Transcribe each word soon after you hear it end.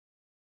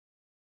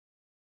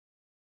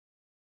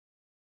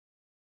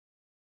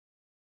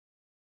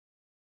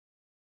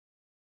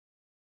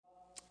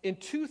In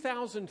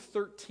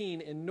 2013,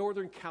 in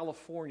Northern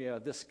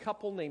California, this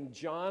couple named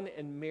John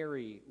and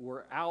Mary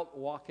were out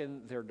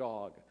walking their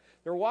dog.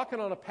 They're walking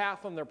on a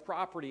path on their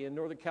property in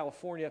Northern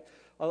California,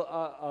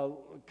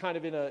 kind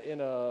of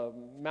in a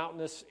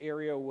mountainous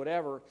area,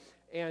 whatever.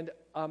 And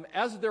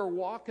as they're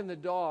walking the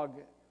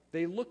dog,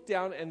 they looked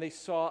down and they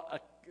saw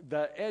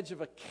the edge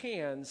of a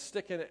can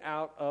sticking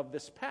out of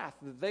this path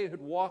that they had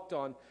walked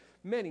on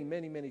many,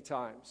 many, many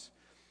times.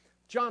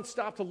 John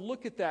stopped to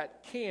look at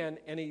that can,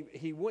 and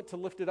he went to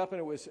lift it up, and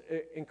it was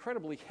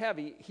incredibly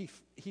heavy.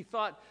 He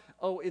thought,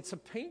 oh, it's a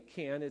paint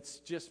can. It's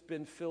just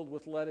been filled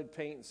with leaded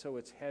paint, so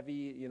it's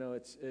heavy,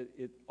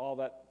 it's all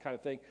that kind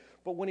of thing.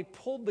 But when he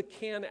pulled the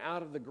can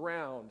out of the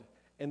ground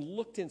and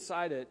looked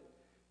inside it,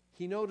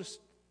 he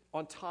noticed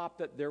on top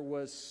that there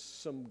was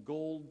some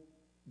gold,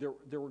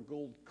 there were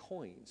gold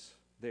coins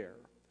there.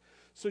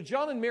 So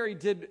John and Mary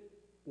did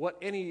what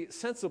any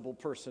sensible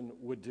person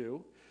would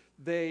do.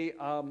 They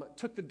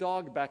took the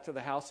dog back to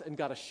the house and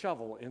got a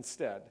shovel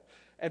instead.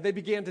 And they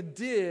began to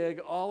dig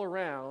all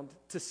around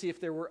to see if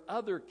there were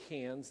other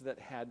cans that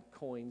had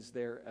coins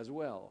there as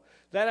well.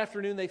 That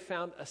afternoon, they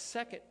found a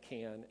second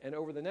can, and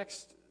over the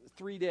next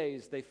 3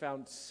 days, they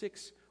found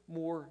 6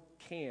 more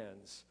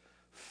cans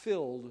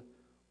filled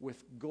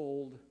with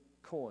gold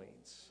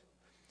coins.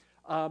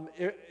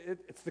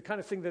 It's the kind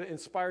of thing that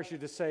inspires you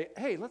to say,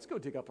 hey, let's go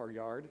dig up our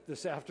yard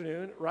this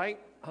afternoon, right?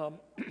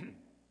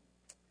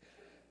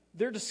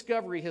 Their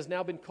discovery has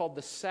now been called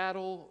the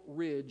Saddle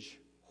Ridge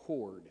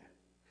Hoard.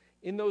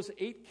 In those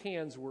 8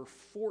 cans were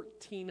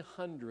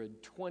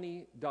 1,400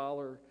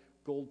 $20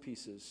 gold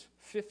pieces,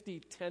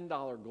 50 $10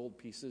 gold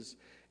pieces,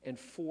 and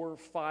 4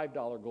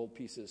 $5 gold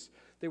pieces.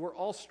 They were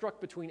all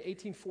struck between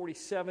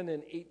 1847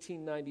 and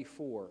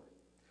 1894.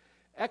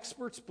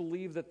 Experts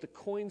believe that the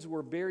coins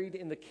were buried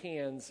in the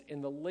cans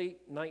in the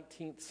late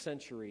 19th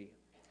century,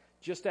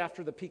 just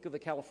after the peak of the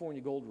California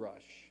gold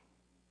rush.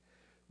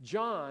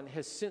 John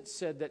has since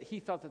said that he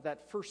thought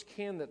that first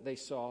can that they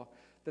saw,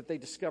 that they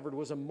discovered,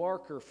 was a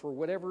marker for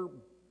whatever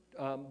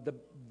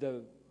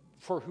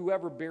for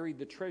whoever buried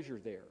the treasure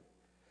there.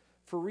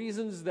 For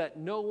reasons that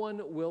no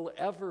one will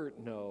ever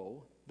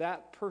know,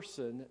 that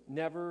person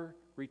never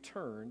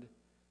returned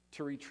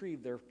to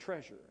retrieve their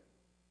treasure.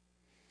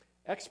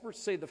 Experts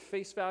say the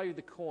face value of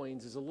the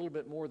coins is a little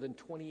bit more than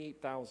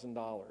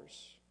 $28,000.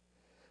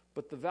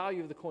 But the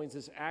value of the coins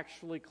is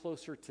actually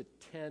closer to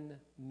 $10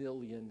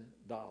 million.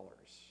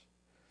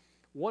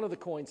 One of the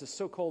coins, the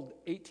so-called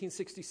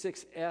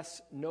 1866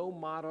 S No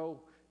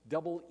Motto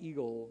Double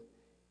Eagle,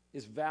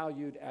 is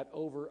valued at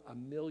over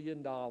 $1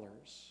 million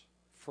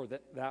for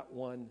that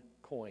one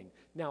coin.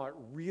 Now, it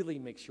really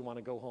makes you want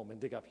to go home and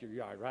dig up your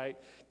yard, right?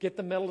 Get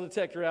the metal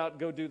detector out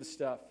and go do the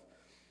stuff.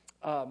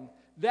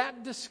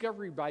 That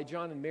discovery by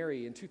John and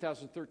Mary in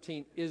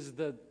 2013 is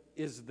the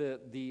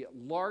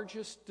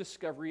largest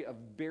discovery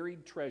of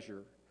buried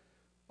treasure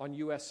on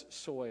U.S.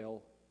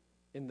 soil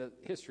in the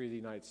history of the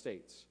United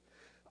States.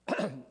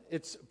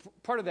 It's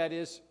part of that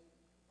is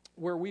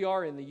where we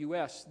are in the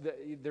U.S.,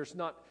 there's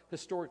not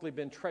historically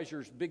been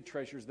big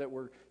treasures that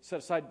were set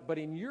aside. But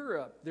in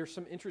Europe, there's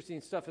some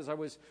interesting stuff. As I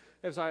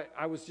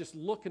was just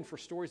looking for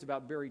stories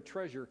about buried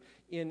treasure,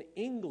 in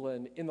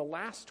England, in the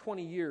last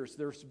 20 years,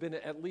 there's been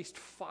at least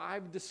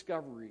 5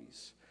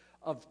 discoveries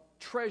of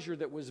treasure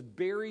that was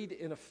buried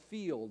in a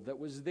field that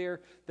was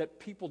there that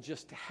people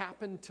just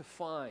happened to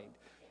find.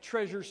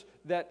 Treasures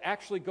that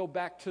actually go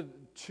back to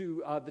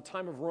the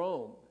time of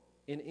Rome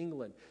in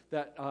England,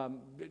 that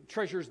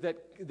treasures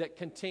that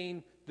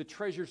contain the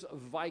treasures of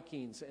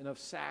Vikings and of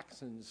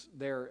Saxons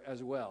there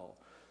as well.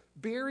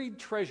 Buried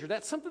treasure,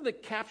 that's something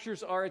that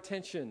captures our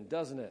attention,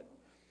 doesn't it?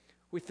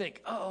 We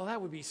think, oh, that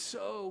would be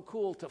so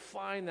cool to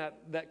find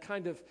that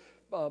kind of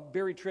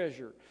buried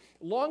treasure.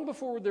 Long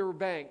before there were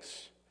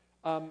banks,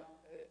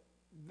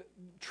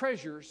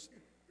 treasures,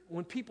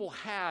 when people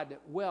had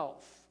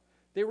wealth,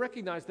 they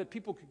recognized that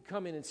people could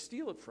come in and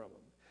steal it from them.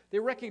 They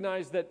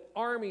recognized that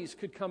armies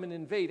could come and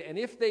invade, and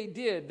if they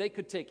did, they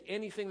could take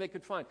anything they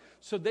could find.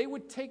 So they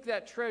would take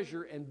that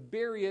treasure and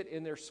bury it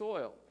in their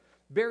soil,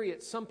 bury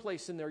it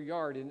someplace in their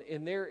yard,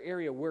 in their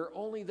area, where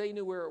only they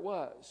knew where it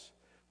was.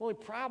 The only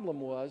problem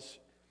was,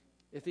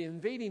 if the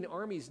invading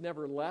armies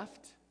never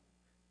left,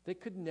 they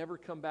could never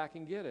come back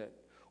and get it.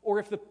 Or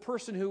if the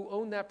person who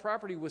owned that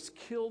property was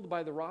killed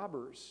by the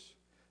robbers,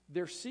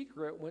 their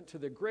secret went to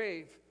the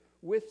grave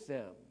with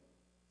them.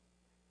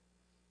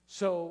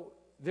 So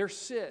there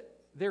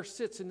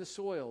sits in the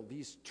soil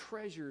these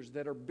treasures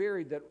that are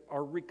buried, that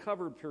are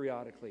recovered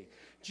periodically.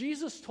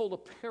 Jesus told a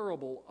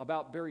parable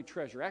about buried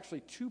treasure, actually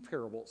 2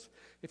 parables.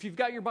 If you've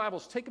got your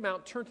Bibles, take them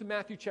out, turn to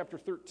Matthew chapter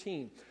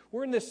 13.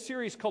 We're in this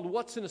series called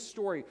What's in a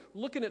Story,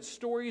 looking at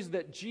stories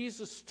that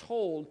Jesus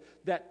told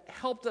that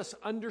helped us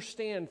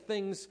understand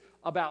things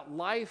about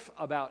life,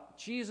 about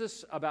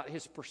Jesus, about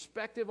his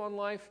perspective on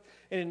life.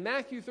 And in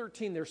Matthew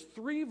 13, there's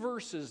 3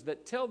 verses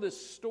that tell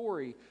this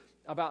story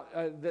about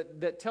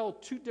that tell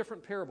 2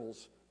 different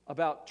parables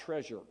about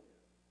treasure.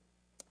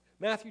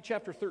 Matthew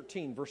chapter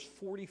 13, verse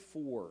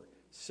 44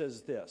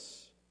 says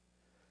this.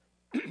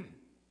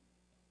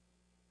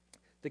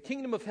 The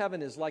kingdom of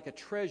heaven is like a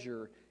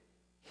treasure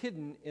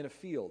hidden in a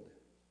field,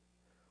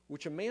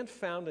 which a man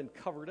found and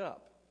covered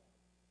up.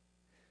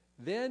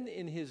 Then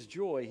in his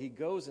joy, he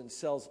goes and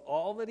sells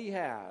all that he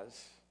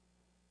has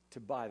to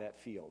buy that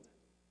field.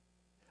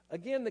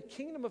 Again, the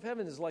kingdom of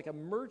heaven is like a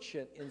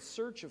merchant in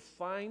search of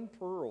fine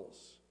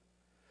pearls,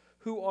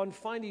 who on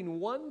finding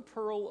one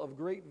pearl of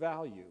great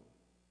value,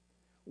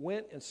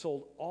 went and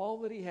sold all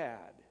that he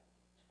had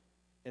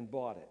and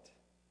bought it.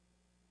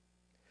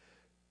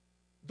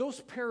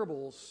 Those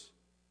parables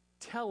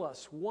tell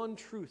us one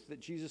truth that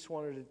Jesus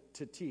wanted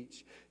to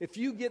teach. If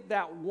you get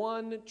that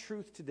one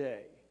truth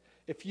today,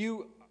 if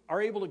you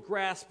are able to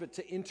grasp it,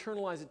 to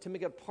internalize it, to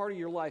make it a part of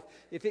your life,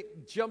 if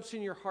it jumps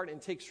in your heart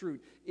and takes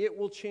root, it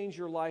will change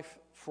your life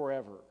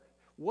forever.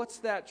 What's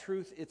that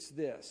truth? It's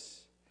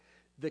this: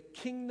 the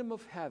kingdom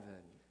of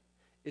heaven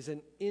is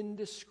an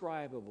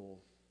indescribable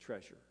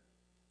treasure.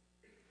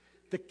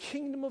 The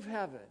kingdom of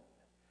heaven,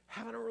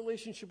 having a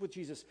relationship with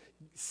Jesus,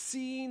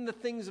 seeing the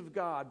things of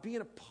God,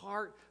 being a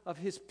part of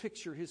his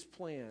picture, his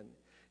plan,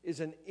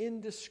 is an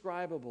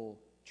indescribable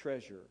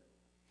treasure.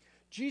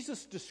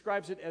 Jesus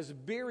describes it as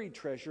buried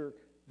treasure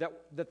that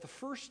the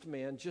first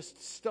man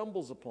just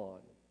stumbles upon.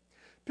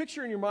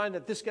 Picture in your mind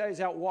that this guy is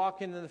out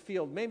walking in the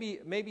field. Maybe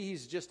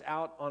he's just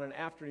out on an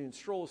afternoon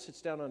stroll,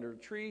 sits down under a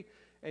tree,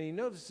 and he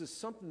notices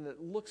something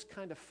that looks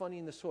kind of funny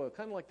in the soil,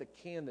 kind of like the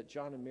can that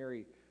John and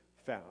Mary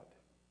found.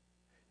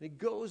 And he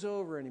goes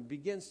over and he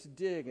begins to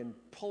dig and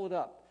pull it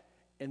up.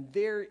 And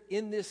there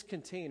in this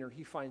container,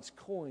 he finds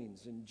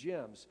coins and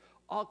gems,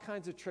 all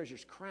kinds of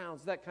treasures,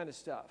 crowns, that kind of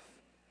stuff.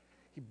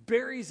 He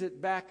buries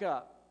it back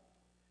up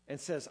and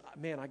says,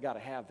 man, I got to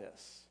have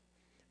this.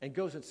 And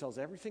goes and sells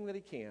everything that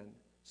he can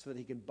so that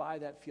he can buy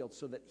that field,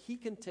 so that he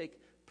can take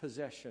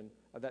possession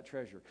of that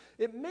treasure.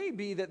 It may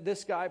be that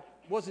this guy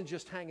wasn't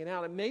just hanging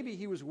out. And maybe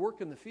he was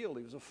working the field.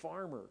 He was a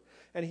farmer.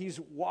 And he's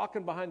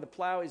walking behind the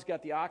plow. He's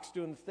got the ox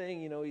doing the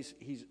thing. You know,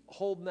 he's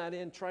holding that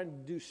in, trying to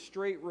do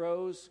straight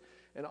rows.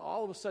 And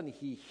all of a sudden,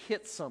 he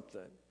hits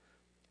something.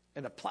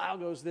 And the plow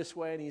goes this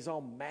way, and he's all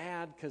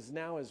mad because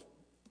now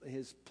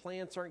his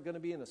plants aren't going to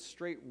be in a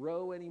straight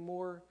row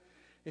anymore.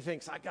 He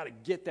thinks, I got to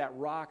get that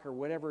rock or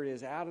whatever it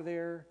is out of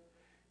there.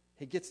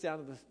 He gets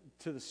down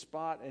to the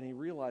spot, and he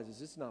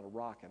realizes it's not a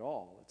rock at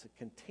all. It's a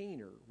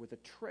container with a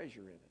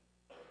treasure in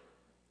it.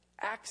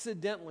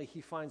 Accidentally,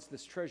 he finds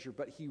this treasure,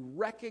 but he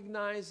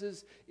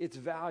recognizes its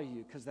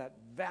value because that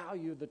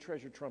value of the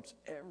treasure trumps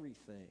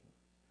everything.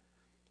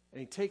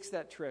 And he takes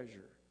that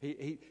treasure.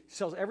 He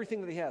sells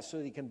everything that he has so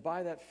that he can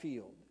buy that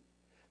field,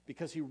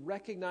 because he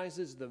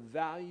recognizes the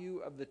value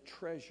of the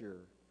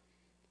treasure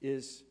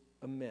is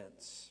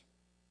immense.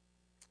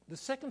 The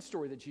second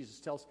story that Jesus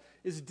tells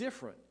is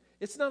different.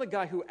 It's not a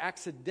guy who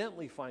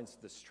accidentally finds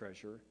this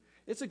treasure.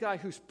 It's a guy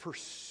who's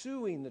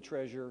pursuing the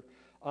treasure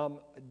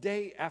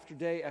day after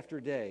day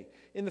after day.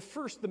 In the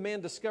first, the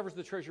man discovers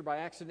the treasure by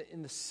accident.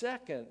 In the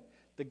second,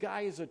 the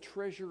guy is a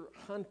treasure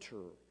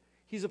hunter.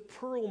 He's a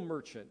pearl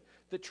merchant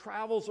that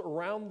travels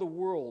around the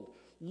world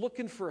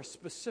looking for a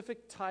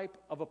specific type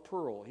of a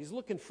pearl. He's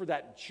looking for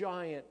that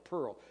giant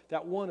pearl,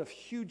 that one of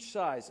huge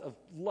size, of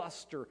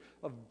luster,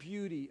 of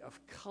beauty, of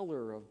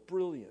color, of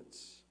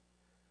brilliance.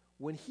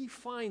 When he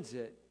finds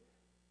it,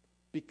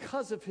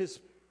 because of his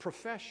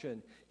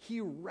profession,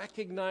 he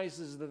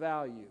recognizes the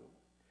value,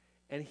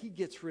 and he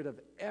gets rid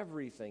of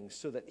everything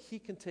so that he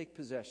can take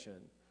possession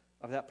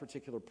of that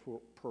particular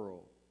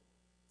pearl.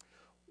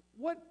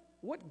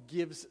 What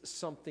gives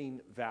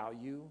something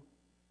value?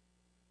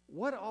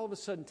 What all of a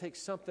sudden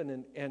takes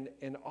something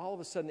and all of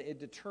a sudden it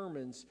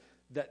determines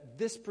that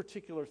this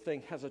particular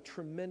thing has a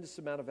tremendous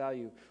amount of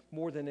value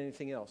more than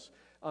anything else?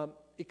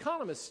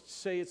 Economists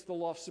say it's the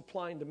law of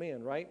supply and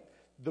demand, right?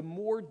 The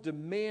more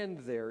demand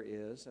there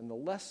is and the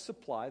less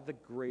supply, the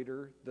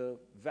greater the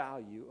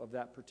value of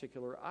that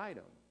particular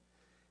item.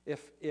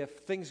 If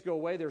things go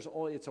away,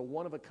 it's a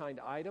one-of-a-kind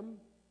item,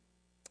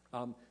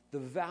 the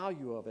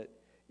value of it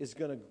is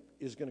going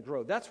to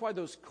grow. That's why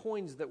those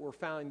coins that were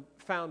found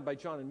by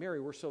John and Mary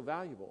were so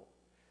valuable.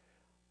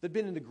 They'd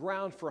been in the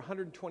ground for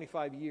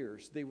 125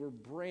 years. They were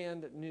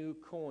brand new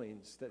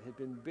coins that had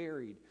been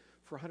buried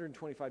for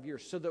 125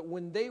 years. So that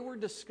when they were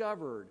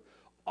discovered,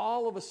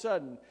 all of a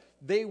sudden,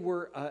 they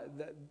were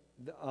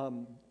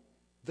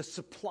the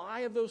supply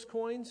of those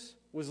coins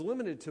was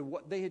limited to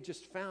what they had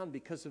just found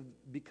because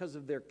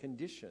of their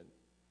condition.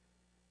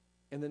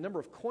 And the number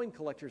of coin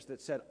collectors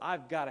that said,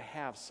 I've got to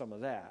have some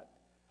of that,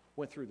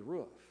 went through the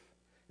roof.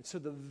 And so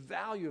the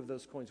value of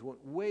those coins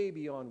went way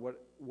beyond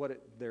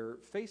what their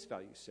face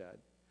value said,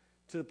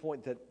 to the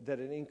point that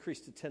it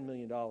increased to $10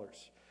 million.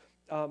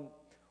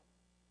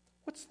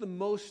 What's the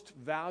most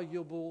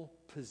valuable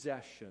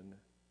possession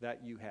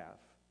that you have?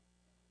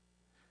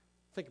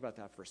 Think about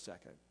that for a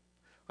second.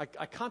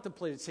 I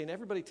contemplated saying,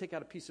 everybody take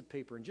out a piece of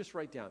paper and just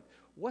write down,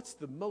 what's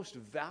the most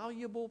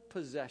valuable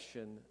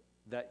possession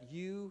that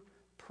you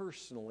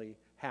personally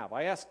have?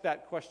 I asked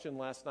that question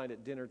last night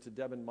at dinner to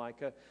Deb and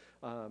Micah.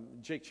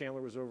 Jake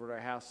Chandler was over at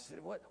our house. He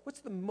said,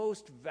 what's the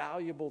most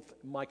valuable?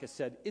 Micah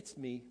said, it's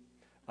me.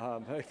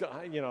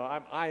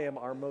 I am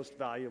our most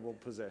valuable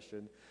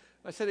possession.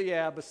 I said,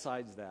 yeah,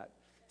 besides that.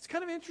 It's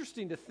kind of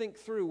interesting to think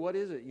through, what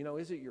is it?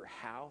 Is it your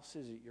house?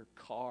 Is it your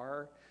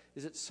car?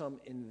 Is it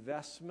some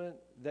investment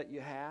that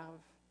you have?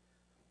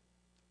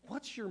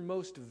 What's your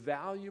most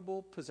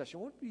valuable possession?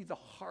 What would be the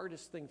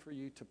hardest thing for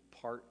you to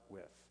part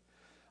with?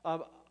 A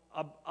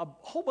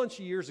whole bunch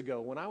of years ago,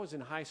 when I was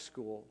in high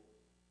school,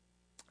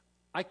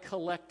 I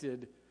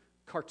collected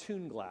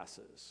cartoon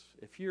glasses.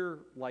 If you're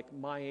like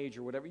my age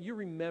or whatever, you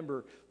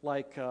remember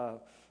like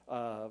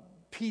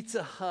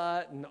Pizza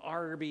Hut and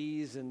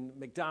Arby's and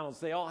McDonald's.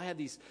 They all had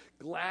these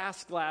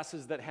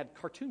glasses that had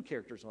cartoon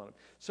characters on them.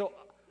 So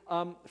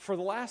for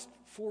the last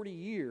 40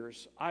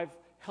 years, I've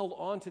held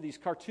on to these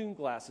cartoon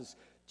glasses,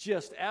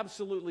 just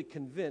absolutely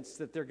convinced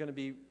that they're going to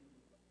be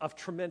of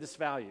tremendous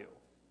value,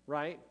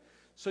 right?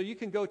 So you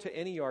can go to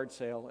any yard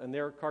sale, and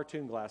there are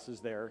cartoon glasses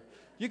there.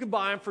 You can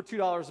buy them for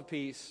 $2 a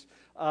piece,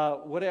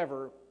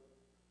 whatever.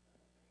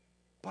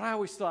 But I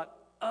always thought,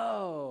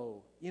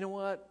 oh, you know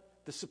what?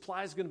 The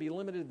supply is going to be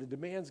limited. The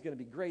demand is going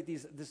to be great.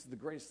 This is the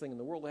greatest thing in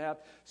the world to have.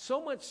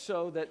 So much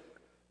so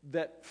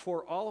that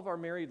for all of our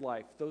married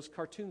life, those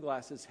cartoon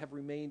glasses have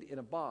remained in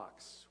a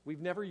box.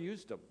 We've never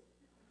used them.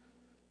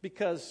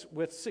 Because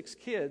with 6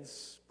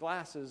 kids,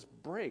 glasses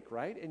break,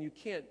 right? And you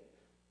can't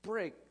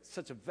break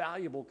such a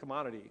valuable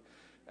commodity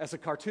as a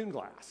cartoon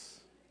glass.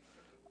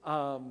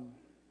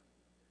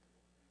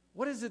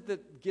 What is it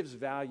that gives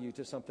value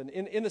to something?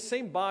 In the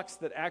same box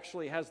that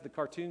actually has the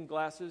cartoon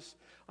glasses,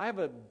 I have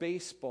a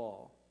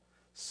baseball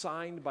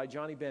signed by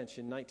Johnny Bench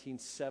in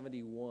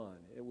 1971.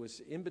 It was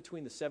in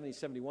between the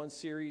 70-71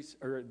 series,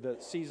 or the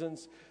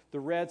seasons. The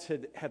Reds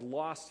had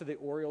lost to the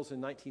Orioles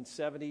in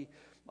 1970.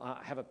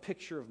 I have a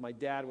picture of my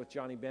dad with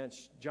Johnny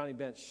Bench. Johnny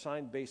Bench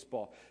signed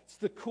baseball. It's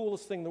the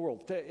coolest thing in the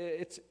world.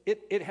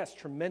 It has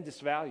tremendous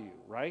value,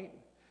 right?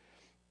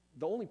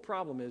 The only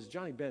problem is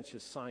Johnny Bench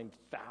has signed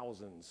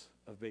thousands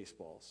of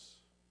baseballs.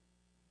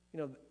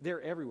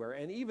 They're everywhere.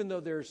 And even though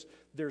there's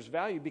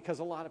value because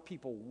a lot of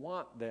people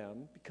want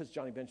them, because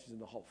Johnny Bench is in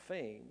the Hall of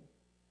Fame,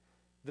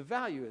 the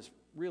value is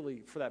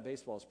really, for that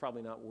baseball, is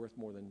probably not worth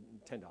more than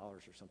 $10 or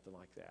something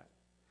like that.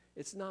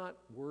 It's not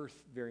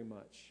worth very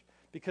much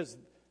because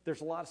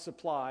there's a lot of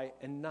supply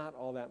and not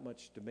all that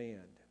much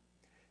demand.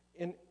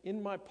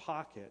 In my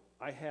pocket,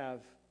 I have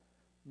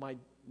my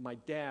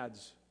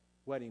dad's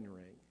wedding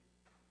ring.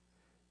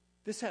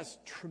 This has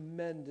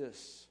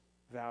tremendous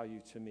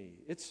value to me.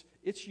 It's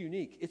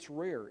unique. It's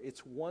rare.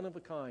 It's one of a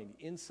kind.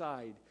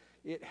 Inside,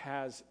 it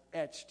has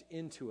etched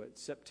into it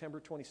September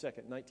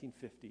 22nd,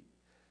 1950,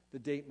 the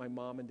date my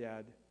mom and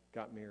dad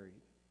got married.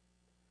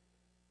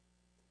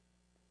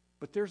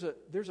 But there's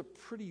a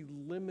pretty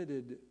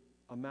limited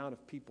amount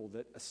of people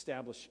that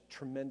establish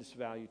tremendous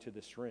value to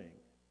this ring.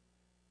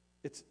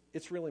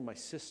 It's really my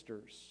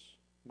sisters,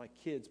 my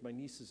kids, my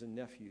nieces and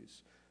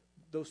nephews,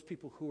 those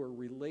people who are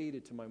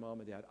related to my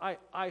mom and dad.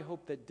 I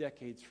hope that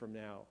decades from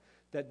now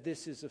that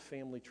this is a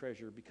family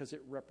treasure because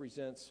it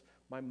represents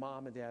my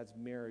mom and dad's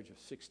marriage of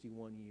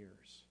 61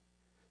 years.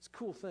 It's a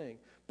cool thing.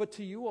 But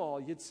to you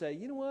all, you'd say,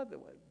 you know what?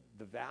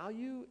 The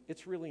value,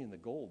 it's really in the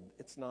gold.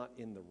 It's not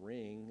in the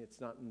ring. It's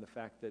not in the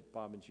fact that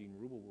Bob and Jean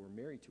Rubel were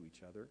married to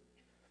each other.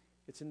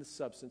 It's in the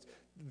substance.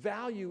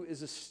 Value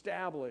is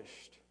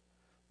established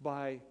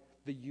by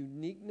the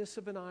uniqueness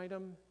of an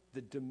item,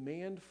 the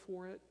demand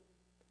for it,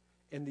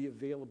 and the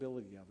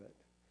availability of it.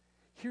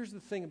 Here's the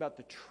thing about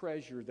the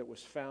treasure that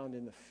was found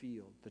in the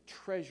field, the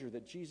treasure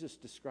that Jesus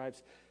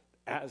describes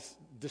as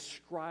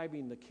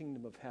describing the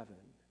kingdom of heaven.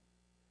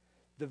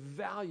 The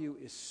value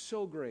is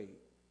so great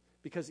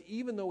because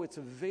even though it's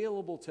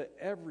available to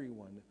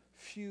everyone,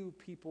 few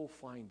people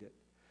find it.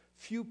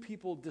 Few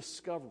people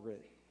discover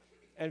it.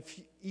 And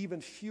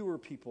even fewer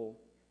people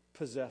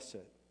possess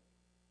it.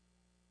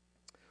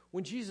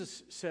 When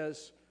Jesus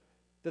says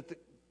that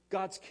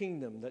God's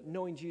kingdom, that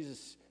knowing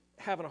Jesus,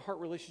 having a heart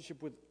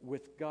relationship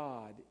with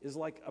God is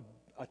like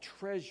a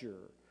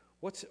treasure,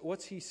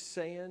 what's he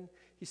saying?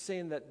 He's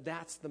saying that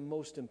that's the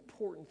most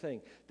important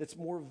thing, that's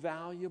more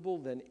valuable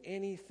than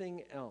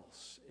anything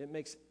else. It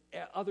makes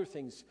other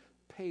things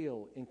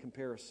pale in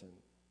comparison.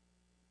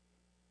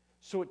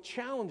 So it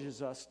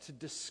challenges us to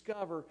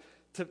discover,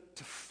 to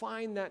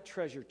find that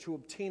treasure, to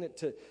obtain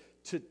it,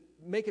 to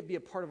make it be a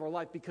part of our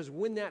life, because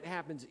when that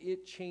happens,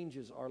 it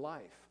changes our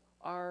life.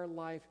 Our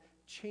life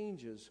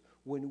changes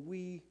when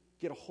we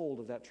get a hold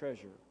of that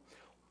treasure.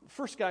 The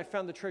first guy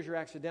found the treasure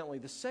accidentally.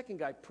 The second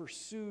guy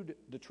pursued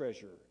the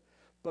treasure,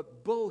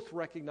 but both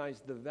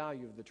recognized the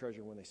value of the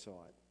treasure when they saw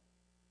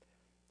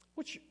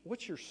it.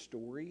 What's your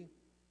story?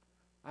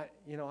 I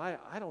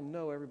don't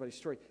know everybody's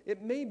story.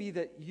 It may be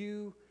that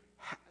you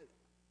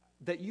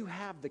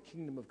have the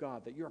kingdom of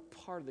God, that you're a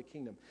part of the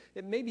kingdom.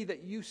 It may be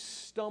that you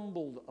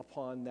stumbled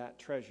upon that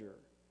treasure.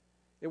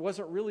 It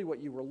wasn't really what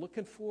you were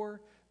looking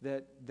for,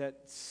 that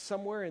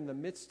somewhere in the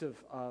midst of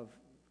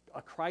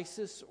a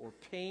crisis or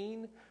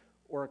pain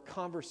or a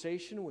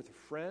conversation with a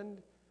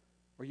friend,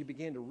 or you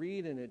began to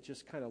read and it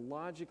just kind of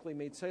logically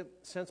made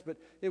sense, but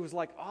it was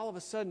like all of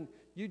a sudden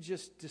you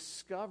just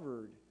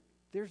discovered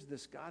there's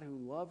this God who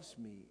loves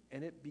me,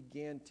 and it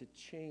began to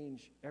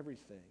change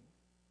everything.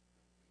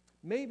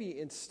 Maybe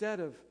instead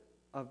of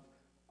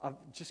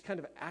just kind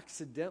of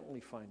accidentally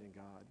finding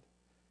God,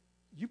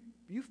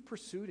 you've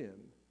pursued Him.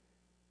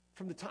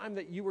 From the time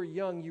that you were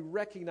young, you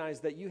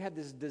recognized that you had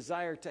this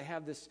desire to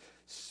have this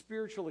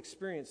spiritual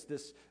experience,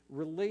 this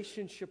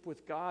relationship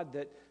with God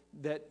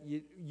that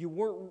you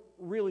weren't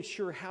really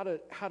sure how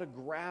to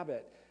grab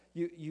it.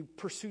 You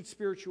pursued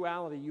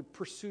spirituality, you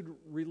pursued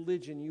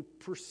religion, you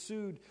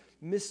pursued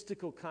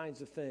mystical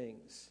kinds of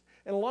things.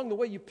 And along the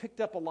way, you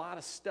picked up a lot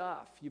of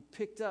stuff. You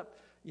picked up,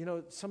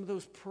 some of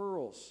those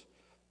pearls.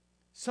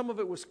 Some of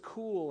it was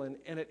cool and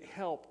it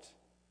helped.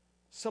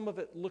 Some of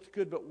it looked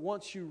good, but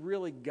once you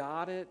really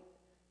got it,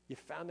 you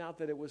found out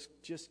that it was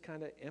just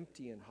kind of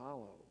empty and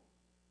hollow.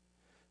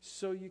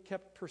 So you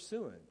kept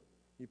pursuing.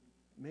 You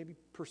maybe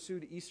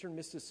pursued Eastern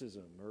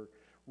mysticism or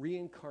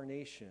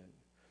reincarnation,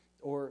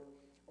 or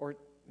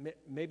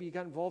maybe you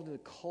got involved in a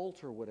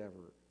cult or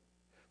whatever.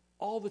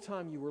 All the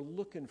time you were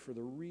looking for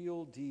the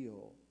real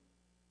deal.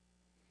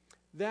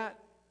 That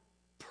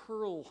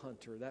pearl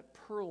hunter, that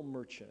pearl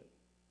merchant,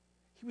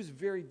 he was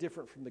very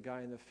different from the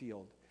guy in the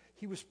field.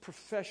 He was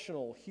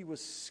professional, he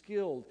was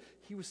skilled,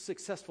 he was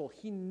successful.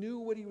 He knew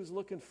what he was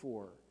looking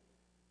for,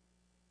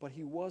 but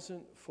he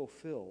wasn't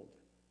fulfilled.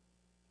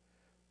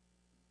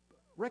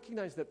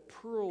 Recognize that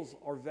pearls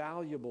are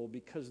valuable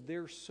because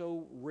they're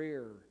so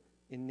rare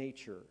in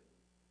nature.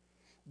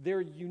 They're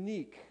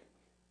unique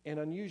and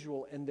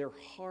unusual, and they're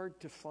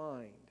hard to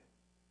find.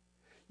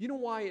 You know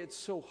why it's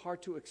so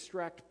hard to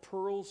extract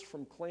pearls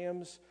from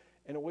clams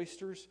and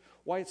oysters?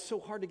 Why it's so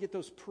hard to get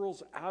those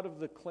pearls out of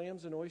the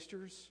clams and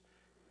oysters?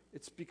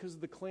 It's because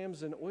the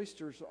clams and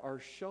oysters are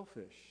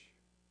shellfish.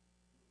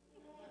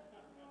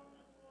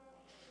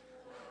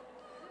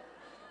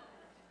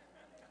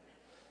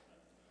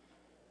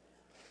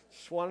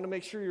 Just wanted to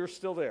make sure you're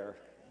still there.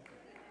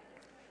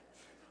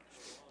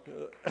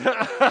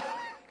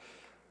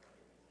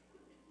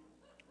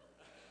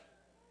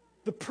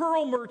 The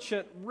pearl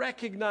merchant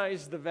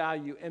recognized the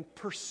value and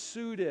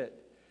pursued it.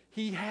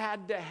 He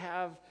had to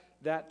have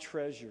that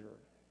treasure.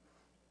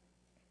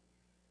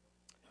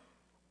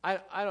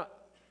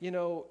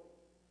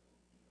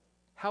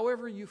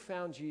 However you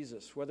found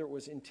Jesus, whether it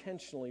was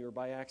intentionally or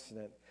by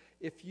accident,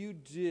 if you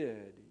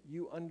did,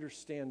 you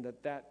understand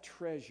that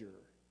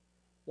treasure,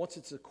 once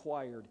it's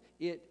acquired,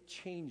 it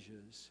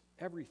changes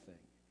everything.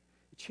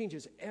 It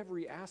changes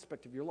every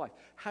aspect of your life,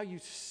 how you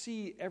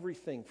see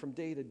everything from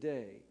day to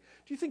day.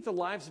 Do you think the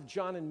lives of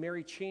John and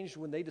Mary changed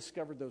when they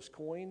discovered those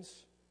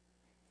coins?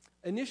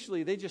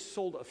 Initially, they just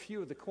sold a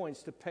few of the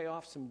coins to pay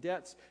off some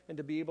debts and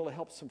to be able to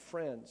help some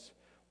friends.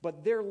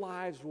 But their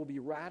lives will be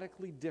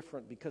radically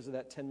different because of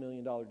that $10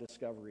 million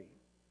discovery.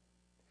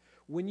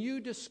 When you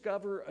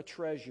discover a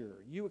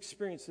treasure, you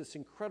experience this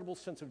incredible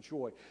sense of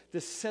joy,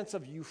 this sense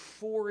of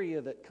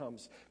euphoria that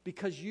comes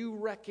because you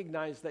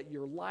recognize that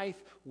your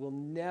life will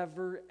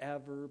never,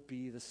 ever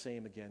be the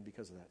same again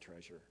because of that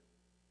treasure.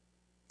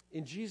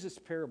 In Jesus'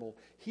 parable,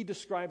 he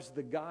describes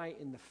the guy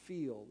in the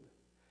field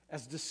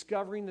as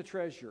discovering the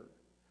treasure,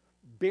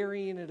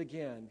 burying it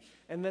again.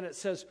 And then it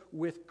says,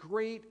 with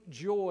great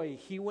joy,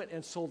 he went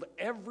and sold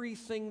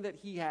everything that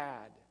he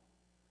had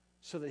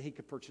so that he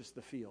could purchase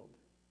the field.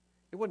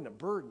 It wasn't a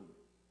burden.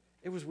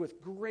 It was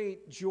with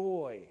great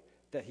joy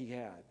that he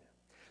had.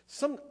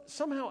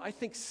 Somehow I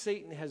think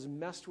Satan has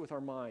messed with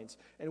our minds,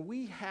 and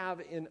we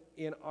have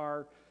in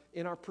our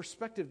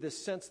perspective this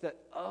sense that,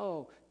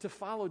 to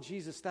follow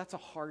Jesus, that's a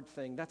hard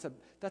thing. That's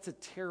a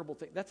terrible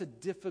thing. That's a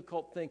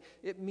difficult thing.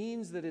 It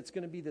means that it's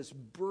going to be this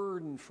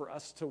burden for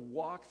us to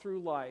walk through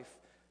life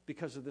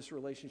because of this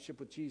relationship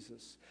with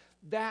Jesus.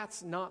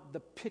 That's not the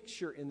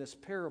picture in this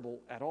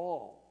parable at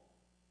all.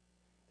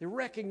 They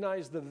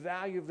recognized the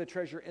value of the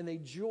treasure, and they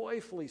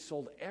joyfully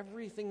sold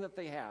everything that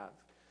they have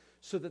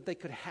so that they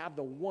could have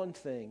the one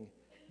thing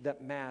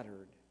that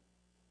mattered.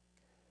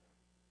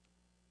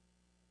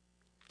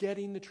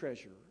 Getting the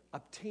treasure,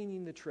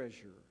 obtaining the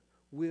treasure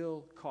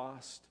will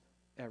cost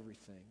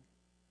everything.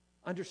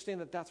 Understand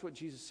that that's what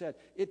Jesus said.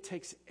 It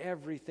takes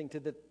everything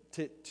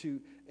to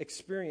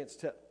experience,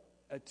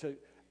 to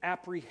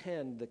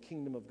apprehend the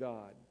kingdom of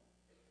God.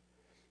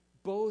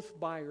 Both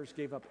buyers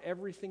gave up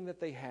everything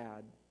that they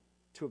had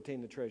to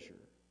obtain the treasure.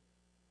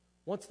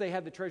 Once they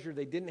had the treasure,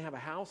 they didn't have a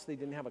house, they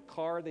didn't have a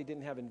car, they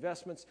didn't have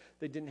investments,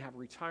 they didn't have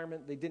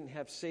retirement, they didn't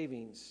have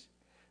savings.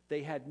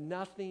 They had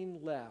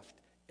nothing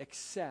left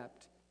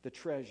except the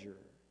treasure.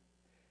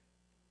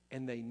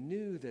 And they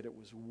knew that it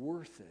was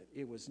worth it.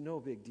 It was no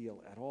big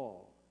deal at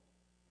all.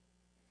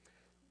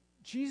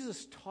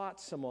 Jesus taught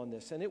some on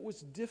this, and it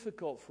was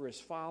difficult for his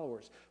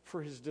followers,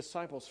 for his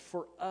disciples,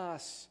 for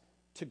us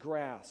to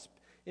grasp.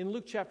 In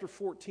Luke chapter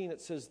 14, it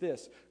says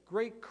this: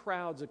 great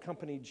crowds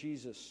accompanied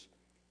Jesus,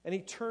 and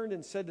he turned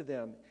and said to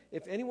them,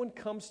 if anyone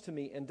comes to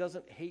me and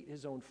doesn't hate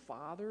his own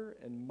father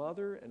and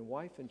mother and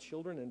wife and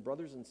children and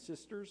brothers and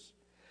sisters,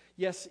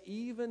 yes,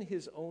 even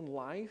his own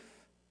life,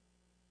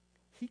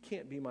 he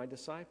can't be my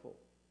disciple.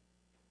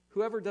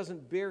 Whoever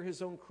doesn't bear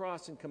his own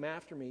cross and come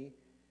after me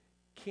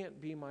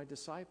can't be my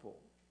disciple.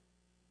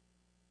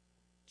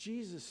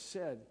 Jesus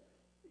said,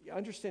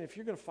 understand, if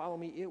you're going to follow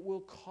me, it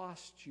will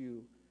cost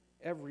you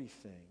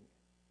everything.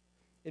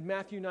 In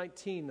Matthew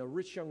 19, a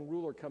rich young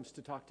ruler comes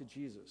to talk to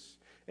Jesus.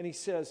 And he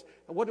says,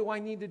 what do I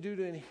need to do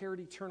to inherit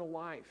eternal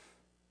life?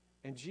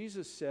 And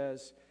Jesus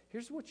says,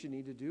 here's what you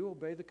need to do.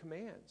 Obey the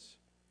commands.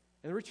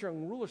 And the rich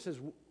young ruler says,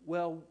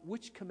 well,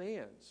 which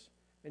commands?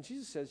 And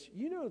Jesus says,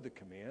 you know the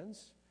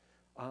commands.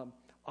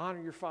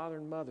 Honor your father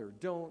and mother.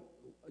 Don't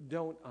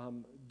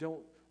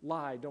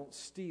lie. Don't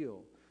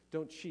steal.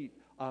 Don't cheat.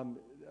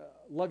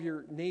 Love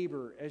your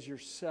neighbor as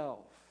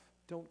yourself.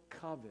 Don't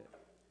covet.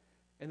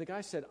 And the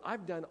guy said,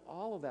 I've done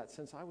all of that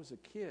since I was a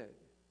kid.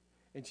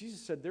 And Jesus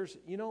said,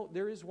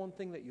 there is one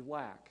thing that you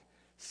lack.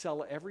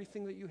 Sell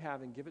everything that you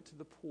have and give it to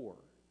the poor.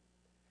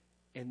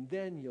 And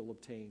then you'll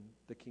obtain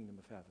the kingdom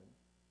of heaven.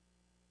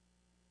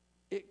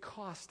 It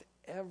cost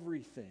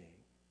everything,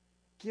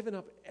 given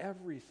up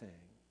everything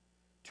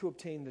to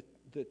obtain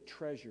the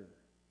treasure.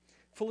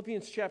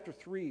 Philippians chapter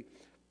 3,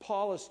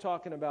 Paul is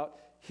talking about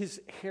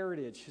his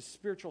heritage, his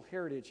spiritual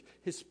heritage,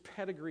 his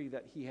pedigree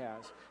that he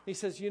has. He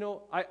says,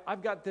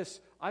 I've got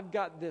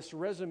this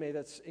resume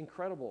that's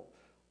incredible.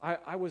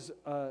 I was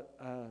a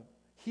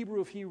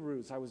Hebrew of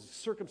Hebrews. I was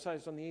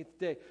circumcised on the 8th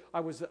day. I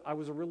was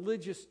a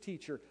religious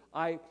teacher.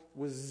 I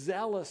was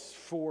zealous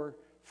for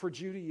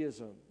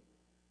Judaism.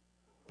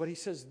 But he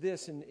says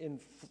this in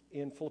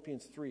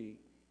Philippians 3,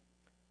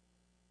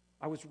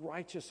 I was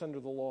righteous under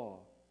the law,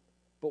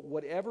 but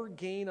whatever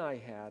gain I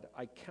had,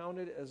 I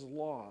counted as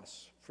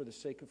loss for the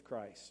sake of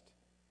Christ.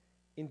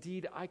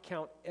 Indeed, I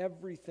count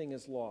everything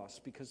as loss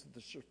because of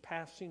the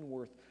surpassing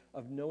worth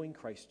of knowing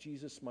Christ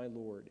Jesus my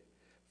Lord.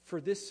 For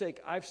this sake,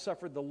 I've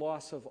suffered the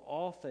loss of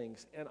all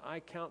things, and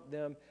I count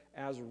them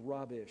as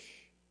rubbish,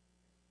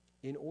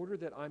 in order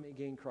that I may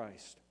gain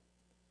Christ.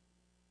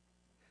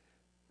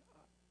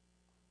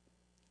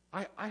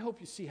 I hope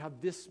you see how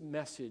this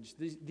message,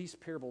 these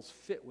parables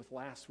fit with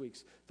last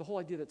week's. The whole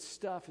idea that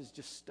stuff is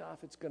just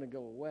stuff, it's going to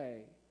go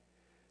away.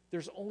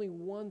 There's only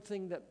one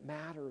thing that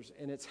matters,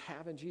 and it's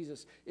having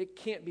Jesus. It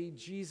can't be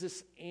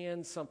Jesus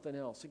and something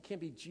else. It can't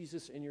be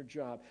Jesus in your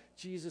job,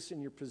 Jesus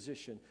in your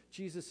position,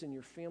 Jesus in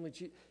your family.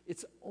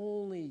 It's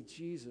only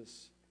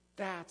Jesus.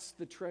 That's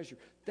the treasure.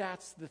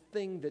 That's the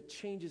thing that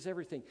changes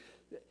everything.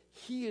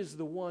 He is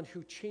the one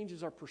who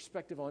changes our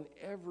perspective on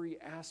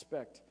every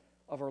aspect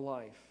of our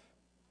life.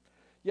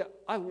 Yeah,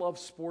 I love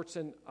sports,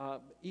 and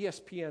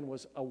ESPN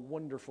was a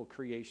wonderful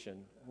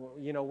creation,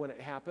 when it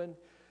happened.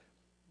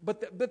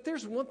 But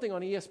there's one thing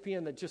on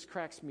ESPN that just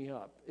cracks me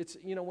up. It's,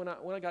 when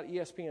I got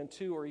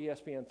ESPN2 or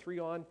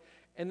ESPN3 on,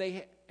 and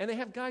they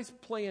have guys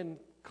playing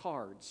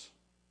cards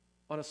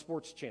on a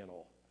sports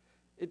channel.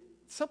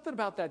 Something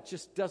about that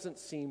just doesn't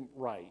seem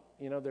right.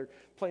 They're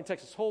playing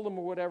Texas Hold'em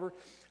or whatever.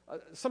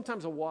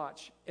 Sometimes I'll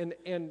watch, and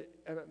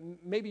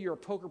maybe you're a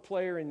poker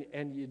player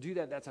and you do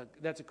that.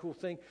 That's a cool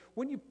thing.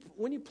 When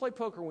you play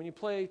poker, when you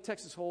play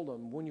Texas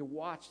Hold'em, when you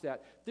watch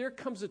that, there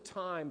comes a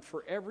time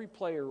for every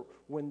player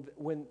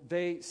when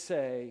they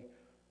say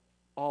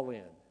all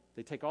in.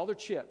 They take all their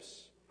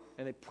chips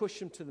and they push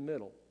them to the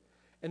middle,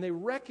 and they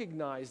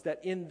recognize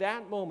that in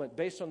that moment,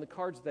 based on the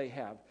cards they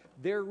have,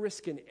 they're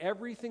risking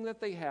everything that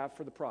they have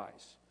for the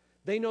prize.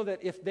 They know that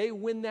if they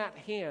win that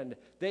hand,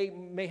 they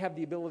may have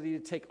the ability to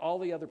take all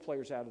the other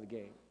players out of the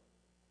game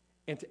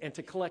and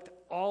to collect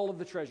all of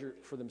the treasure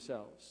for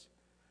themselves.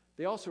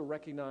 They also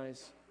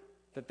recognize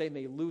that they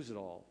may lose it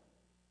all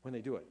when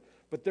they do it.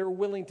 But they're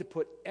willing to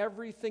put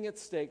everything at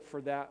stake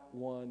for that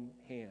one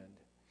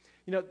hand.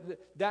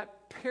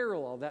 That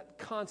parallel, that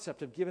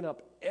concept of giving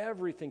up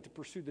everything to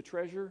pursue the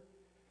treasure,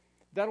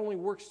 that only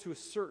works to a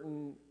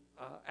certain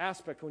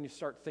aspect when you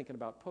start thinking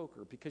about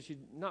poker, because you're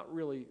not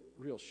really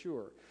real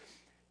sure.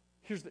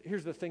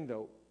 Here's the thing,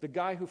 though. The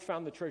guy who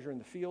found the treasure in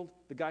the field,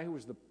 the guy who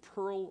was the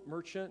pearl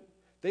merchant,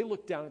 they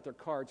looked down at their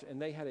cards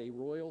and they had a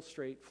royal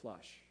straight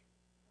flush.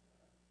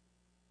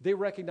 They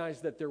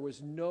recognized that there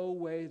was no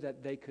way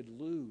that they could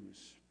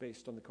lose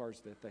based on the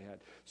cards that they had.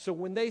 So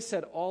when they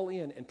said all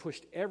in and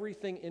pushed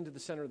everything into the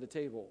center of the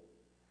table,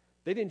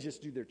 they didn't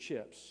just do their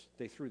chips.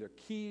 They threw their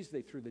keys,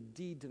 they threw the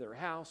deed to their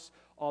house,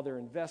 all their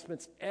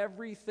investments,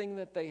 everything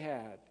that they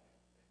had.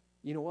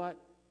 You know what?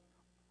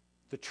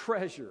 The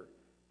treasure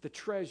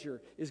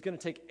is going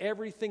to take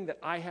everything that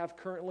I have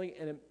currently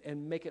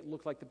and make it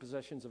look like the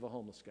possessions of a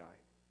homeless guy.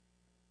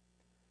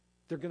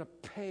 They're going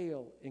to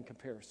pale in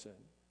comparison.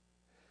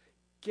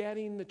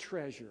 Getting the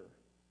treasure,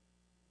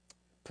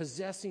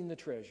 possessing the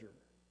treasure,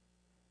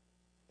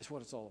 is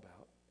what it's all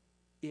about.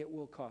 It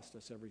will cost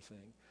us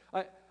everything.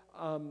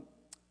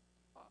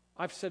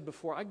 I've said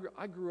before,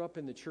 I grew up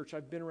in the church.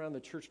 I've been around the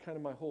church kind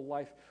of my whole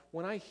life.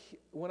 When I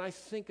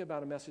think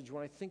about a message,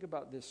 when I think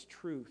about this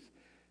truth,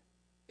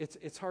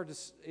 it's hard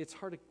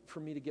for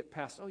me to get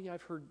past. Oh yeah,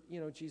 I've heard.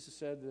 Jesus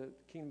said the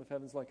kingdom of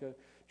heaven's like a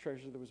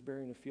treasure that was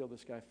buried in a field.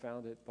 This guy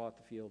found it, bought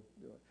the field.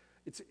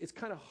 It's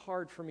kind of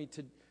hard for me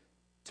to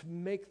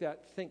make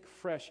that think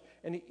fresh.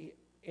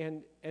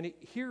 And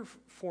here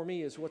for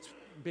me is what's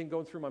been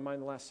going through my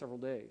mind the last several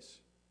days.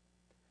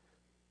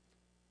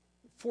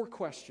 Four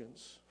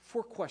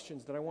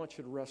questions that I want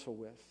you to wrestle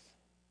with.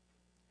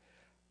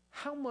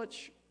 How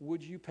much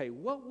would you pay?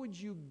 What would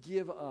you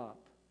give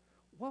up?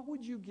 What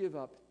would you give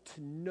up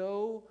to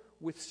know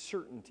with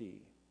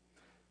certainty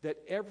that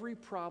every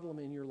problem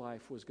in your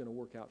life was going to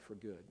work out for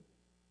good?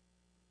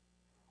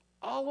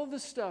 All of the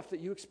stuff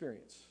that you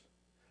experience,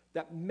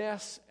 that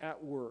mess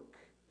at work,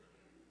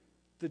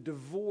 the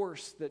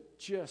divorce that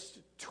just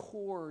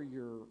tore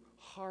your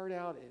heart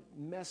out, it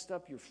messed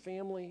up your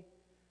family,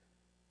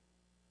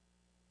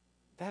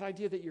 that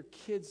idea that your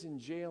kid's in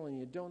jail and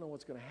you don't know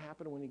what's going to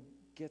happen when he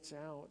gets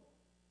out.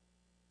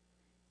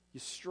 You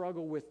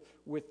struggle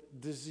with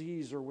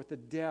disease or with the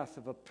death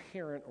of a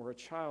parent or a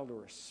child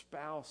or a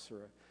spouse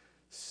or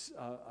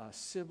a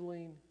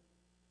sibling.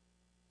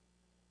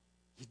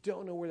 You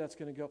don't know where that's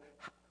going to go.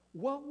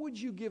 What would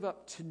you give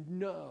up to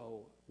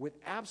know with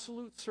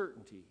absolute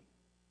certainty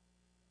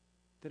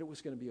that it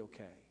was going to be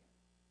okay?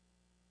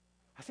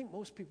 I think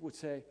most people would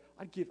say,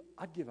 I'd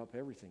give up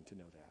everything to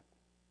know that.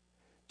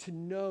 To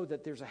know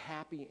that there's a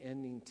happy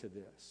ending to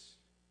this.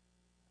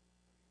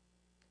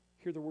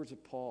 Hear the words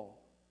of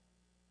Paul.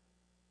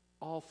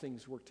 All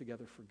things work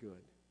together for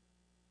good,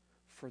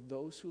 for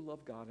those who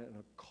love God and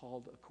are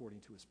called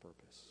according to his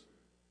purpose.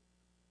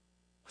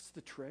 What's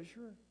the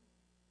treasure?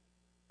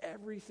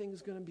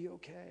 Everything's going to be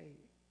okay.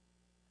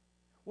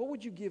 What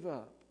would you give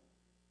up?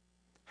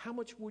 How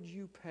much would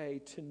you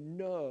pay to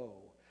know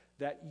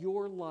that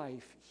your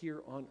life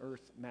here on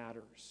earth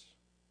matters?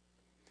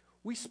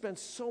 We spend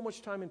so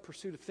much time in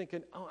pursuit of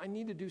thinking, I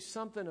need to do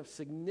something of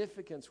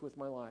significance with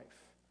my life.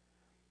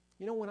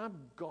 You know, when I'm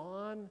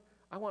gone,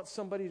 I want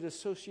somebody to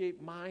associate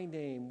my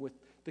name with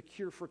the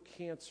cure for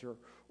cancer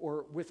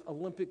or with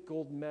Olympic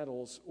gold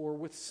medals or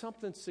with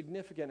something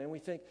significant. And we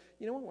think,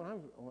 you know what,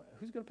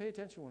 who's going to pay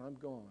attention when I'm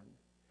gone?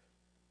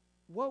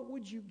 What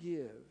would you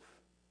give?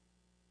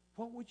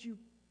 What would you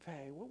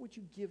pay? What would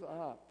you give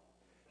up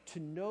to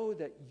know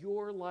that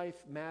your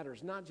life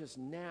matters, not just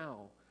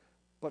now,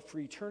 but for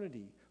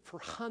eternity, for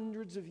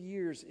hundreds of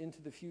years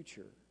into the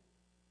future?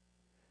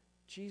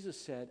 Jesus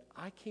said,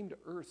 I came to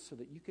earth so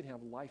that you can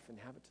have life and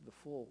have it to the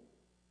full.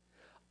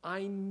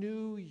 I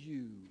knew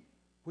you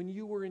when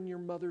you were in your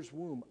mother's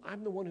womb.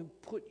 I'm the one who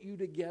put you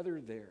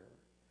together there.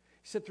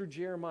 He said through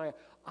Jeremiah,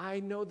 I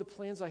know the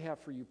plans I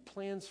have for you,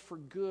 plans for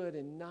good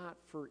and not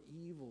for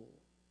evil.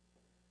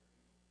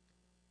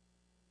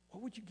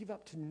 What would you give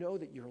up to know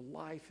that your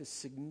life is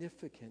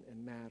significant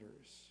and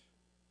matters?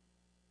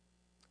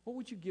 What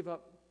would you give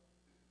up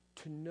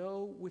to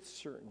know with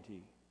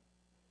certainty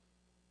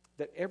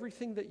that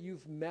everything that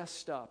you've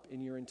messed up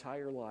in your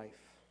entire life,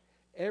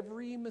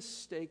 every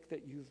mistake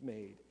that you've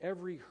made,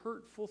 every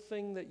hurtful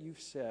thing that you've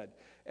said,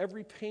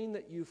 every pain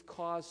that you've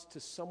caused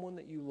to someone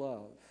that you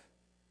love,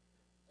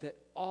 that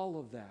all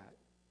of that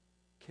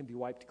can be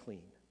wiped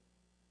clean.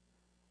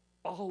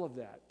 All of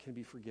that can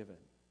be forgiven.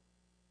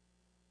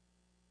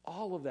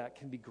 All of that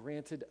can be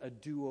granted a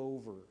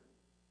do-over.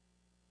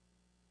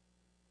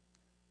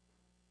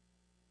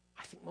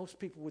 I think most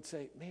people would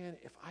say, man,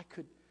 if I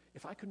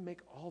could make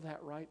all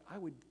that right, I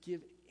would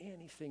give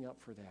anything up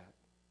for that.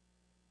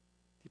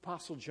 The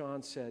Apostle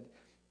John said,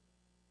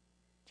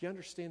 do you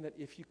understand that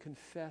if you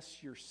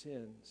confess your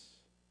sins,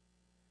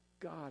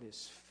 God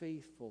is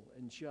faithful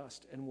and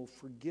just and will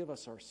forgive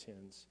us our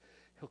sins.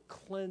 He'll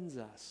cleanse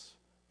us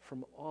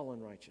from all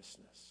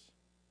unrighteousness.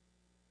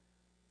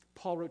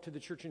 Paul wrote to the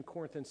church in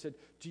Corinth and said,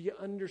 do you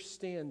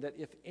understand that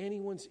if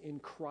anyone's in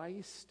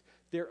Christ,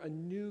 they're a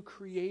new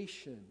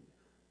creation?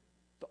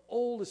 The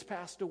old has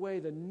passed away,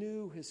 the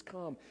new has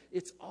come.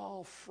 It's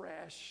all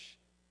fresh.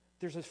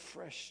 There's a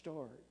fresh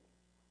start.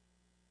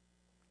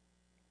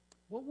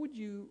 What would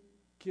you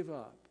give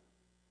up?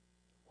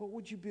 What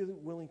would you be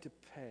willing to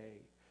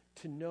pay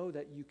to know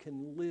that you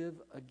can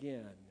live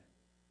again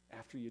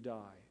after you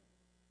die?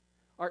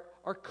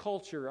 Our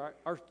culture,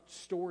 our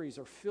stories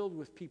are filled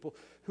with people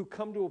who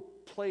come to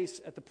a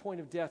place at the point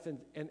of death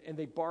and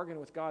they bargain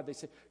with God. They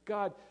say,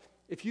 God,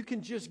 if you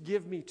can just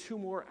give me 2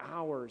 more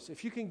hours,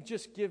 if you can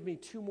just give me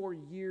 2 more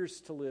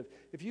years to live,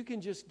 if you can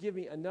just give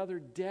me another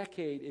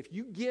decade, if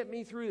you get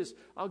me through this,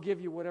 I'll give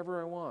you whatever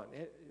I want.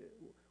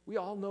 We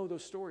all know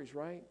those stories,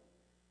 right?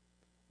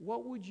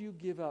 What would you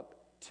give up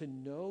to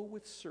know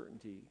with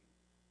certainty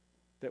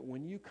that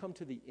when you come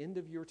to the end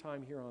of your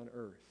time here on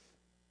earth,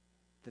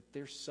 that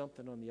there's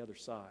something on the other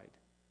side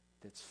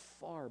that's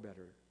far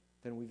better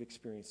than we've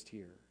experienced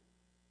here?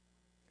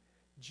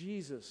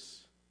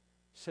 Jesus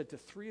said to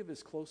 3 of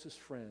his closest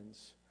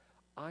friends,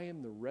 I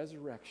am the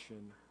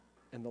resurrection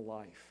and the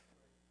life.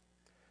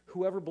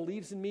 Whoever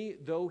believes in me,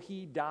 though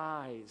he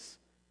dies,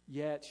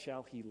 yet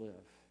shall he live.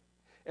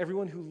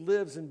 Everyone who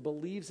lives and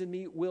believes in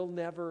me will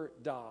never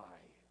die.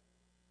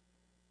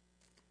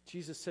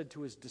 Jesus said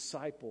to his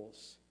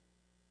disciples,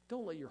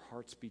 don't let your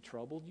hearts be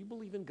troubled. You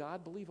believe in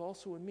God, believe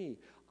also in me.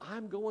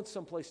 I'm going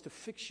someplace to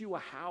fix you a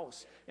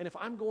house. And if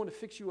I'm going to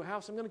fix you a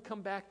house, I'm going to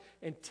come back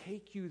and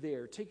take you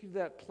there, take you to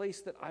that place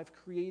that I've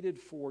created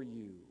for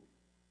you.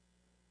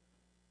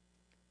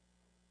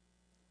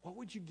 What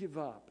would you give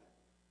up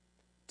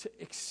to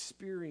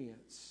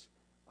experience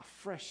a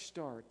fresh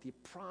start, the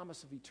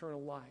promise of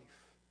eternal life,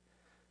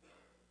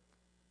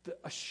 the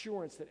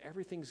assurance that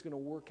everything's going to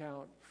work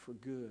out for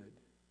good,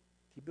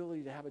 the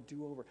ability to have a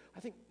do-over. I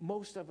think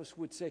most of us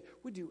would say,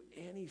 we'd do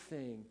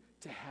anything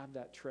to have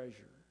that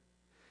treasure.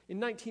 In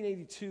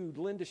 1982,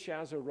 Linda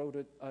Shazo wrote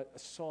a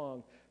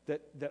song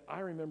that I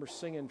remember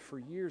singing for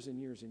years and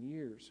years and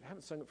years. I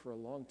haven't sung it for a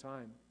long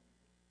time.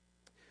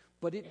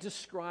 But it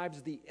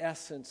describes the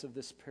essence of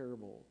this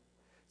parable.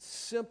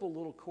 Simple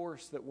little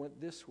chorus that went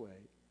this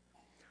way.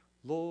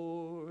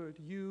 Lord,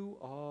 you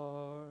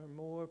are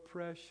more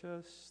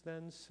precious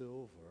than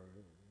silver.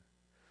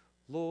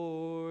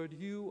 Lord,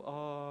 you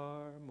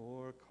are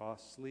more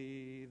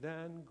costly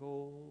than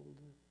gold.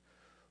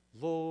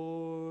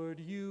 Lord,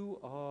 you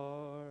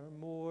are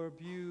more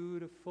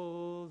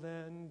beautiful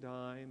than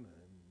diamonds,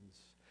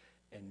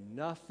 and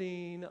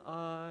nothing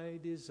I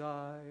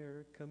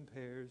desire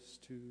compares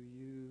to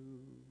you.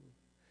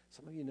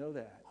 Some of you know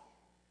that.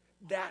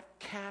 That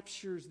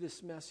captures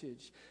this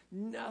message.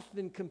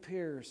 Nothing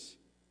compares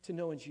to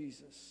knowing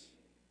Jesus.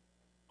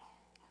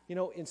 You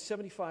know, in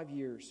 75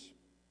 years,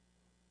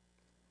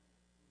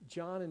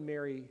 John and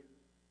Mary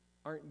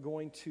aren't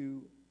going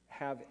to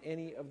have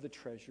any of the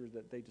treasure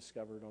that they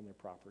discovered on their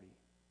property.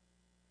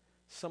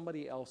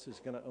 Somebody else is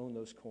going to own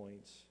those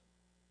coins.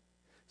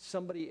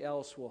 Somebody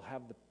else will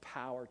have the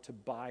power to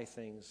buy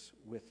things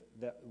with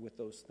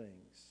those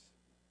things.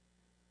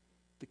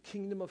 The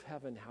kingdom of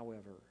heaven,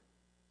 however,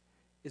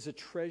 is a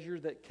treasure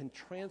that can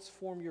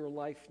transform your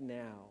life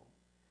now.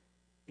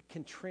 It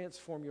can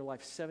transform your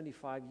life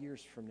 75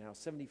 years from now,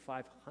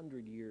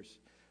 7,500 years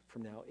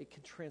from now. It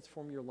can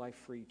transform your life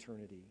for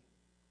eternity.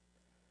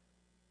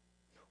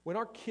 When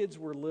our kids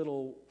were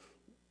little,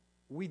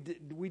 we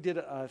did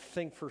a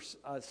thing for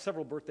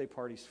several birthday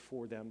parties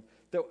for them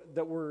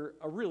that were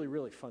a really,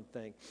 really fun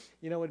thing.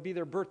 You know, it'd be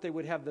their birthday,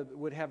 would have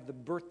the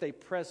birthday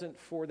present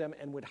for them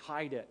and would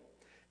hide it.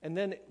 And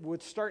then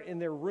would start in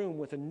their room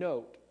with a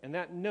note. And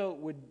that note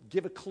would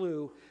give a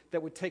clue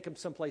that would take them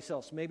someplace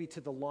else, maybe to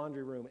the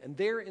laundry room. And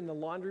there in the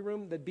laundry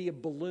room, there'd be a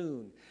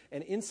balloon.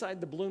 And inside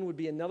the balloon would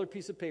be another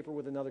piece of paper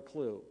with another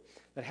clue.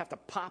 They'd have to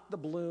pop the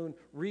balloon,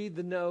 read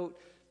the note,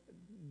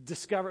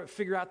 discover it,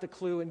 figure out the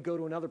clue, and go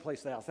to another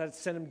place in the house. That'd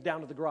send them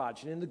down to the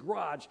garage. And in the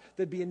garage,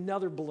 there'd be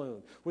another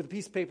balloon with a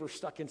piece of paper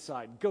stuck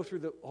inside. Go through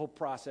the whole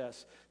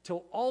process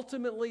till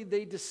ultimately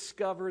they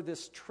discover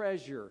this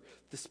treasure,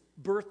 this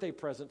birthday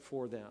present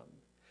for them.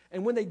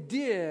 And when they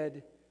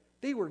did,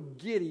 they were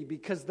giddy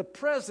because the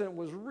present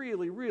was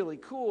really, really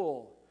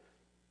cool.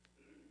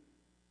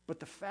 But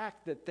the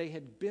fact that they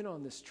had been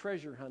on this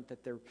treasure hunt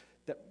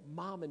that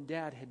mom and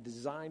dad had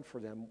designed for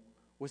them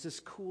was as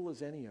cool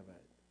as any of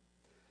it.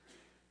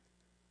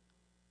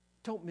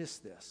 Don't miss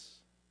this.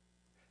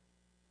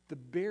 The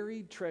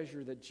buried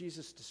treasure that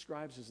Jesus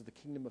describes as the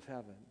kingdom of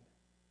heaven,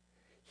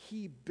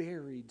 he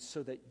buried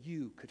so that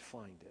you could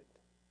find it.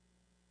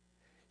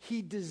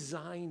 He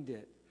designed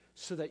it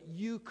so that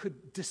you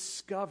could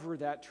discover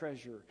that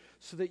treasure,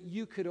 so that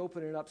you could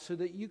open it up, so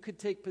that you could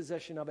take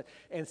possession of it,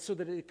 and so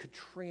that it could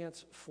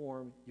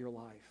transform your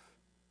life.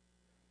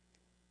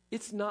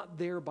 It's not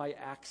there by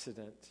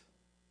accident.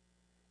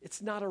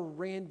 It's not a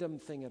random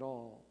thing at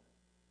all.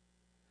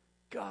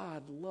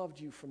 God loved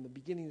you from the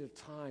beginning of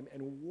time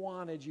and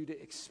wanted you to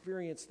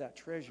experience that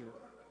treasure.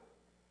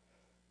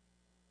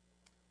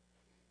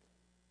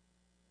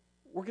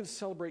 We're going to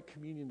celebrate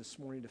communion this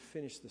morning to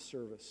finish the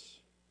service.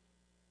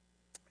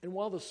 And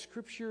while the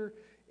scripture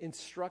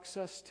instructs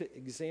us to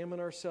examine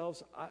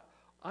ourselves,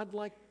 I'd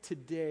like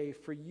today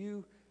for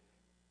you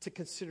to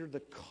consider the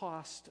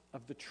cost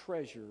of the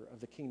treasure of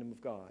the kingdom of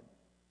God.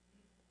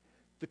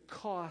 The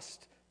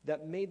cost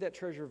that made that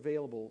treasure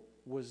available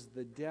was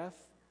the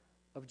death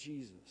of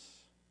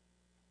Jesus.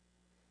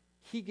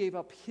 He gave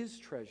up his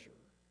treasure,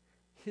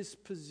 his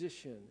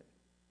position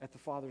at the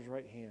Father's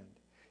right hand,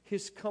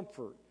 his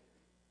comfort,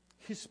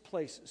 his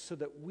place, so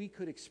that we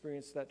could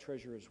experience that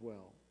treasure as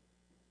well.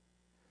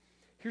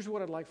 Here's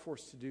what I'd like for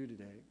us to do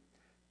today.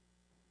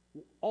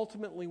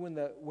 Ultimately, when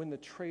the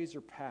trays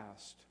are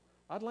passed,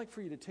 I'd like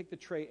for you to take the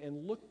tray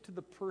and look to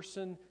the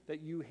person that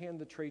you hand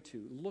the tray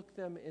to. Look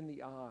them in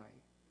the eye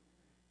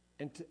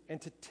and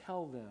to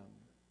tell them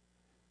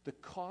the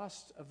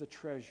cost of the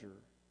treasure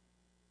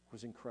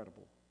was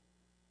incredible.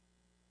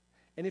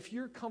 And if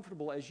you're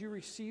comfortable as you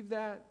receive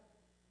that,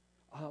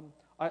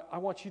 I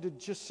want you to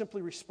just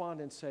simply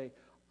respond and say,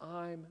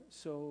 I'm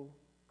so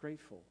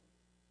grateful.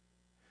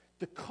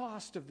 The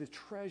cost of the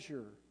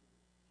treasure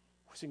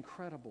was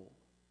incredible.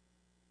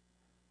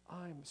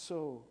 I'm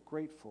so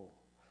grateful.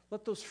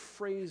 Let those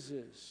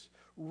phrases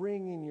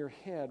ring in your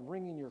head,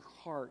 ring in your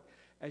heart,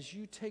 as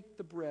you take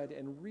the bread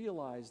and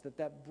realize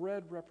that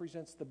bread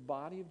represents the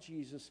body of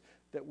Jesus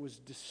that was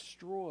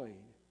destroyed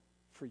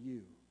for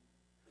you,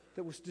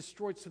 that was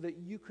destroyed so that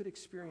you could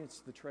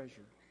experience the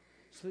treasure,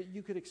 so that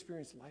you could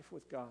experience life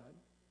with God.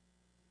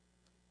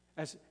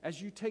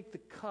 As you take the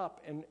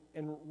cup and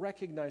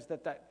recognize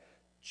that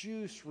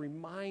juice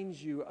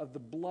reminds you of the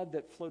blood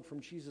that flowed from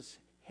Jesus'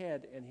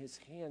 head and his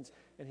hands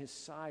and his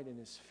side and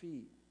his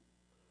feet,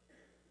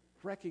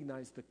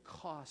 recognize the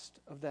cost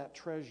of that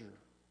treasure.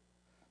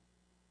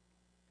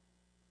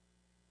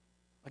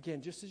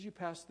 Again, just as you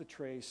pass the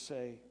tray,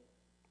 say,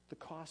 the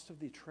cost of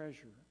the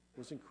treasure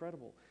was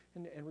incredible.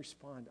 And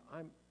respond,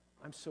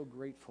 I'm so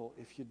grateful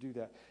if you do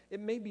that. It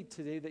may be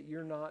today that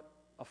you're not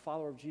a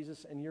follower of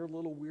Jesus and you're a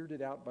little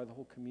weirded out by the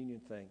whole communion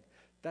thing.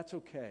 That's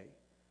okay.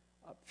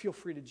 Feel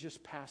free to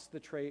just pass the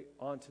tray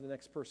on to the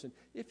next person.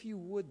 If you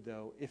would,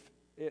 though,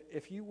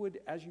 if you would,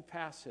 as you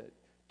pass it,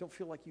 don't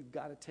feel like you've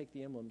got to take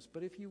the emblems,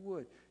 but if you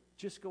would,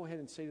 just go ahead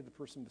and say to the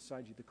person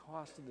beside you, the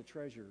cost of the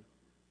treasure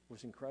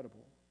was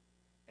incredible.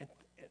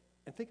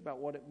 And think about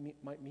what it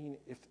might mean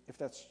if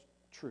that's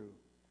true.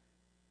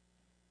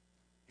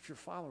 If you're a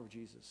follower of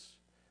Jesus,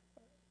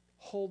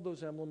 hold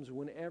those emblems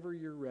whenever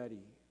you're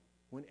ready.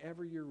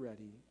 Whenever you're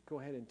ready, go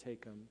ahead and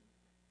take them,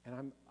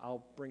 and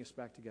I'll bring us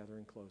back together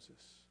and close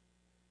this.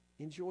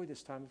 Enjoy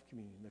this time of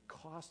communion. The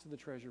cost of the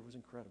treasure was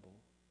incredible.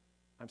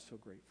 I'm so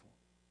grateful.